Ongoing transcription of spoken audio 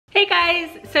Hey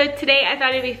guys, so today I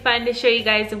thought it'd be fun to show you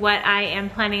guys what I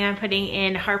am planning on putting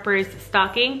in Harper's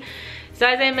stocking. So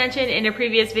as I mentioned in a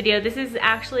previous video, this is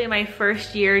actually my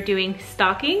first year doing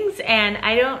stockings, and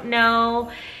I don't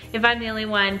know if I'm the only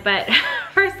one, but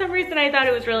for some reason I thought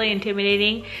it was really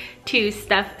intimidating to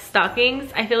stuff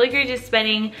stockings. I feel like you're just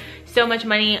spending so much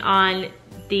money on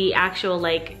the actual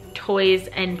like toys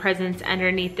and presents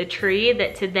underneath the tree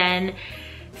that to then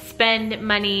spend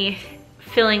money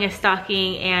filling a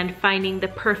stocking and finding the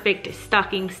perfect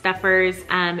stocking stuffers,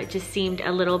 it just seemed a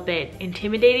little bit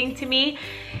intimidating to me.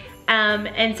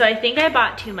 And so I think I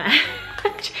bought too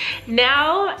much.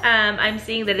 Now I'm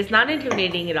seeing that it's not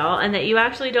intimidating at all and that you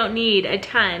actually don't need a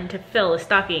ton to fill a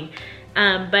stocking.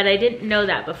 But I didn't know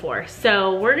that before.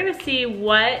 So we're gonna see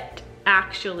what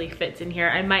actually fits in here.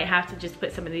 I might have to just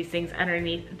put some of these things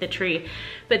underneath the tree.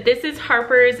 But this is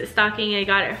Harper's stocking. I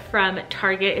got it from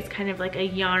Target. It's kind of like a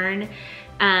yarn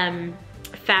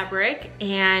fabric,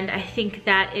 and I think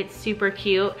that it's super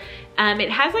cute. It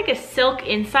has like a silk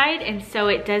inside, and so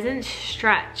it doesn't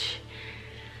stretch.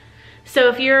 So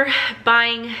if you're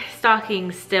buying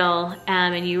stockings still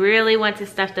and you really want to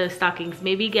stuff those stockings,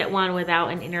 maybe get one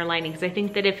without an inner lining, because I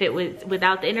think that if it was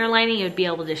without the inner lining, it would be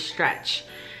able to stretch,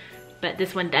 but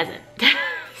this one doesn't.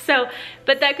 So,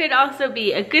 but that could also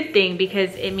be a good thing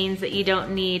because it means that you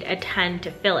don't need a ton to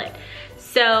fill it.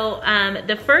 So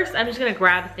the first, I'm just gonna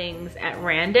grab things at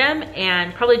random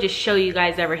and probably just show you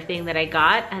guys everything that I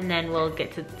got, and then we'll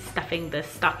get to stuffing the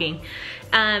stocking.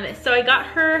 So I got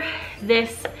her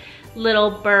this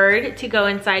little bird to go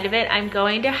inside of it. I'm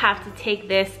going to have to take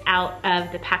this out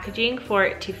of the packaging for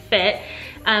it to fit.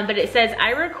 But it says,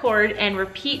 I record and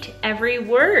repeat every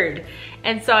word.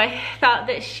 And so I thought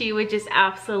that she would just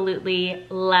absolutely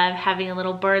love having a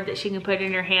little bird that she can put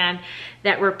in her hand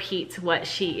that repeats what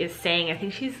she is saying. I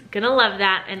think she's gonna love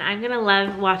that, and I'm gonna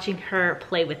love watching her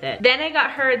play with it. Then I got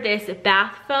her this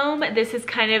bath foam. This is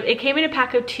kind of, it came in a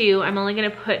pack of 2. I'm only gonna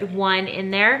put 1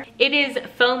 in there. It is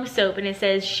foam soap, and it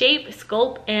says shape,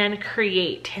 sculpt, and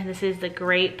create. And this is the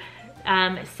grape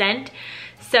scent.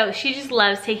 So she just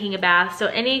loves taking a bath. So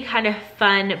any kind of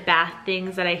fun bath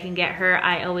things that I can get her,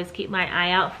 I always keep my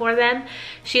eye out for them.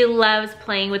 She loves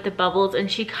playing with the bubbles,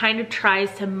 and she kind of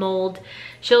tries to mold.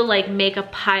 She'll like make a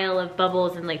pile of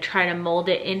bubbles and like try to mold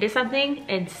it into something.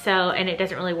 And it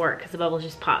doesn't really work because the bubbles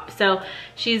just pop. So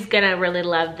she's gonna really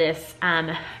love this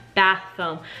bath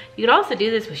foam. You could also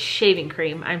do this with shaving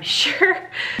cream, I'm sure.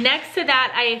 Next to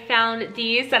that, I found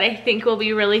these that I think will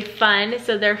be really fun.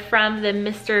 So they're from the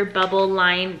Mr. Bubble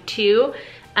line too.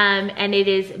 And it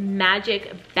is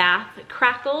Magic Bath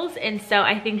Crackles. And so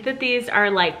I think that these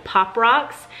are like Pop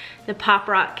Rocks, the Pop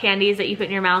Rock candies that you put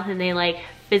in your mouth and they like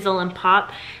fizzle and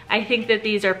pop. I think that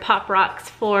these are Pop Rocks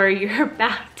for your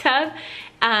bathtub.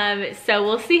 So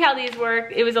we'll see how these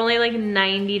work. It was only like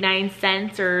 99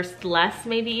 cents or less,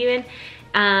 maybe even.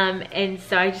 And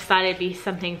so I just thought it'd be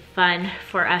something fun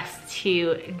for us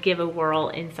to give a whirl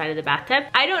inside of the bathtub.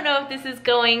 I don't know if this is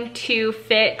going to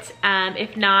fit.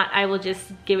 If not, I will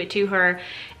just give it to her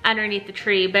underneath the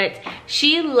tree. But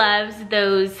she loves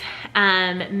those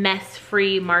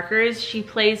mess-free markers. She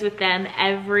plays with them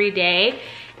every day.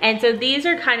 And so these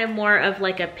are kind of more of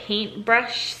like a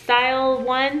paintbrush style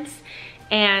ones.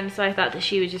 And so I thought that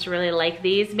she would just really like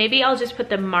these. Maybe I'll just put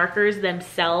the markers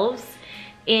themselves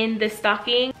in the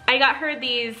stocking. I got her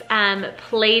these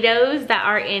Play-Dohs that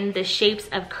are in the shapes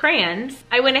of crayons.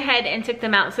 I went ahead and took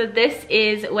them out. So this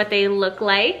is what they look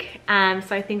like.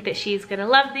 So I think that she's gonna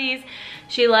love these.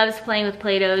 She loves playing with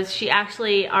Play-Dohs. She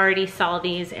actually already saw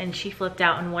these and she flipped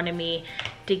out and wanted me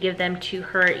to give them to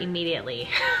her immediately.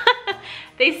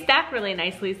 They stack really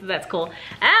nicely, so that's cool.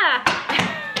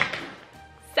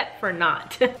 Except for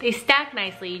not. They stack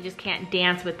nicely, you just can't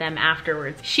dance with them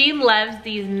afterwards. She loves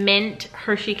these mint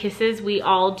Hershey Kisses. We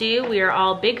all do. We are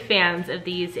all big fans of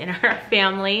these in our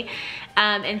family.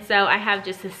 And so I have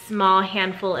just a small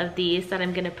handful of these that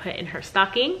I'm gonna put in her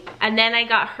stocking. And then I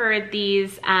got her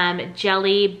these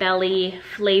Jelly Belly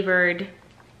flavored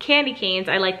candy canes.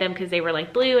 I like them because they were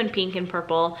like blue and pink and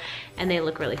purple, and they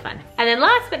look really fun. And then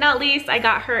last but not least, I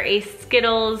got her a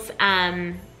Skittles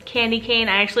candy cane.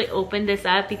 I actually opened this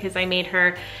up because I made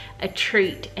her a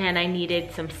treat and I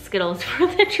needed some Skittles for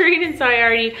the treat, and so I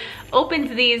already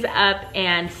opened these up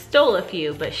and stole a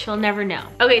few, but she'll never know.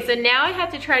 Okay, so now I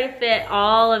have to try to fit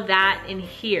all of that in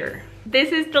here.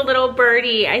 This is the little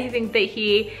birdie. I think that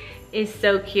he is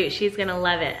so cute. She's gonna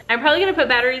love it. I'm probably gonna put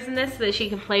batteries in this so that she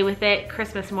can play with it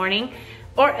Christmas morning.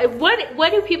 Or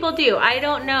what do people do? I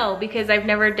don't know, because I've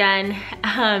never done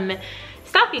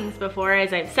stockings before,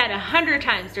 as I've said 100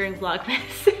 times during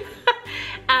Vlogmas.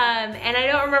 And I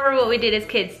don't remember what we did as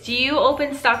kids. Do you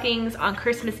open stockings on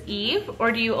Christmas Eve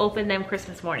or do you open them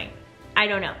Christmas morning? I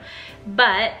don't know.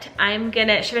 But I'm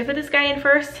gonna, should I put this guy in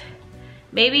first?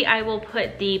 Maybe I will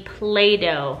put the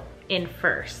Play-Doh in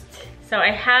first. So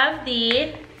I have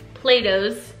the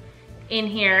Play-Dohs in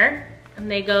here and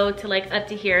they go to like up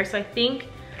to here. So I think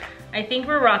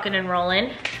we're rocking and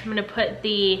rolling. I'm gonna put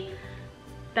the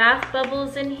bath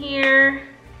bubbles in here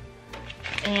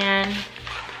and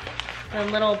the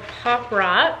little Pop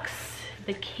Rocks,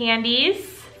 the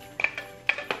candies.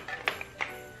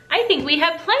 I think we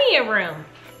have plenty of room.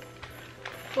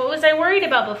 What was I worried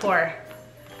about before?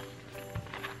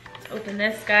 Let's open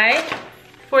this guy.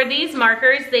 For these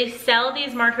markers, they sell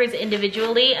these markers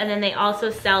individually and then they also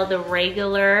sell the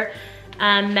regular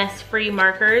mess-free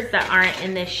markers that aren't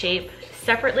in this shape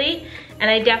separately. And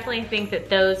I definitely think that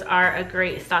those are a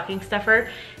great stocking stuffer.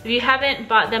 If you haven't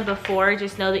bought them before,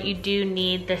 just know that you do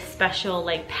need the special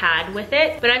like pad with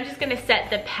it. But I'm just gonna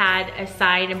set the pad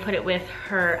aside and put it with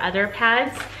her other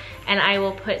pads. And I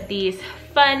will put these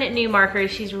fun new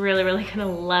markers. She's really, really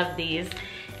gonna love these.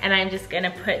 And I'm just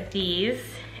gonna put these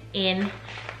in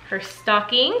her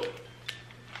stocking.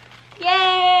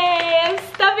 Yay, I'm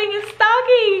stuffing a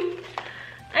stocking.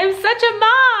 I'm such a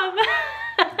mom.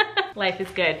 Life is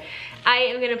good. I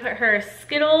am gonna put her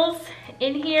Skittles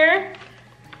in here.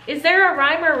 Is there a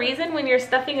rhyme or reason when you're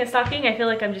stuffing a stocking? I feel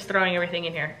like I'm just throwing everything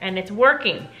in here and it's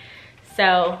working.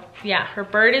 So yeah, her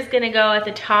bird is gonna go at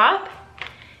the top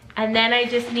and then I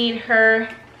just need her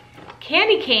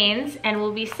candy canes and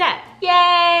we'll be set.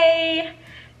 Yay!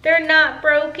 They're not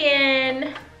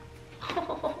broken.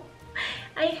 Oh,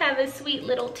 I have a sweet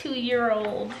little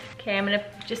 2-year-old. Okay, I'm gonna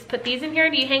just put these in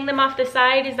here. Do you hang them off the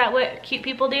side? Is that what cute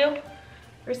people do?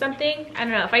 Or something? I don't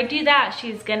know. If I do that,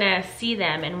 she's gonna see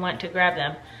them and want to grab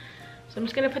them. So I'm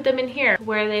just gonna put them in here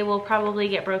where they will probably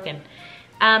get broken.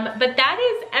 But that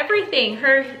is everything.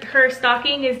 Her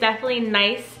stocking is definitely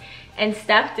nice and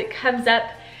stuffed. It comes up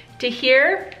to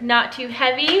here, not too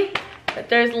heavy, but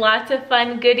there's lots of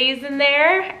fun goodies in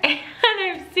there. And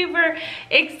I'm super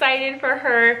excited for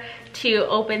her to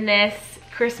open this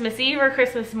Christmas Eve or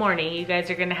Christmas morning. You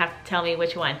guys are gonna have to tell me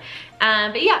which one.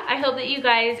 But yeah, I hope that you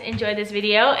guys enjoyed this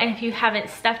video. And if you haven't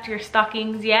stuffed your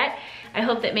stockings yet, I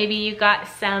hope that maybe you got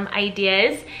some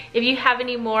ideas. If you have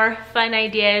any more fun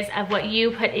ideas of what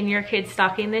you put in your kid's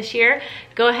stocking this year,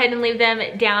 go ahead and leave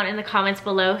them down in the comments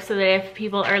below so that if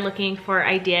people are looking for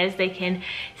ideas, they can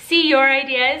see your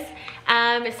ideas.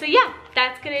 So yeah,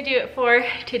 that's gonna do it for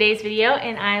today's video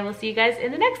and I will see you guys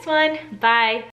in the next one. Bye.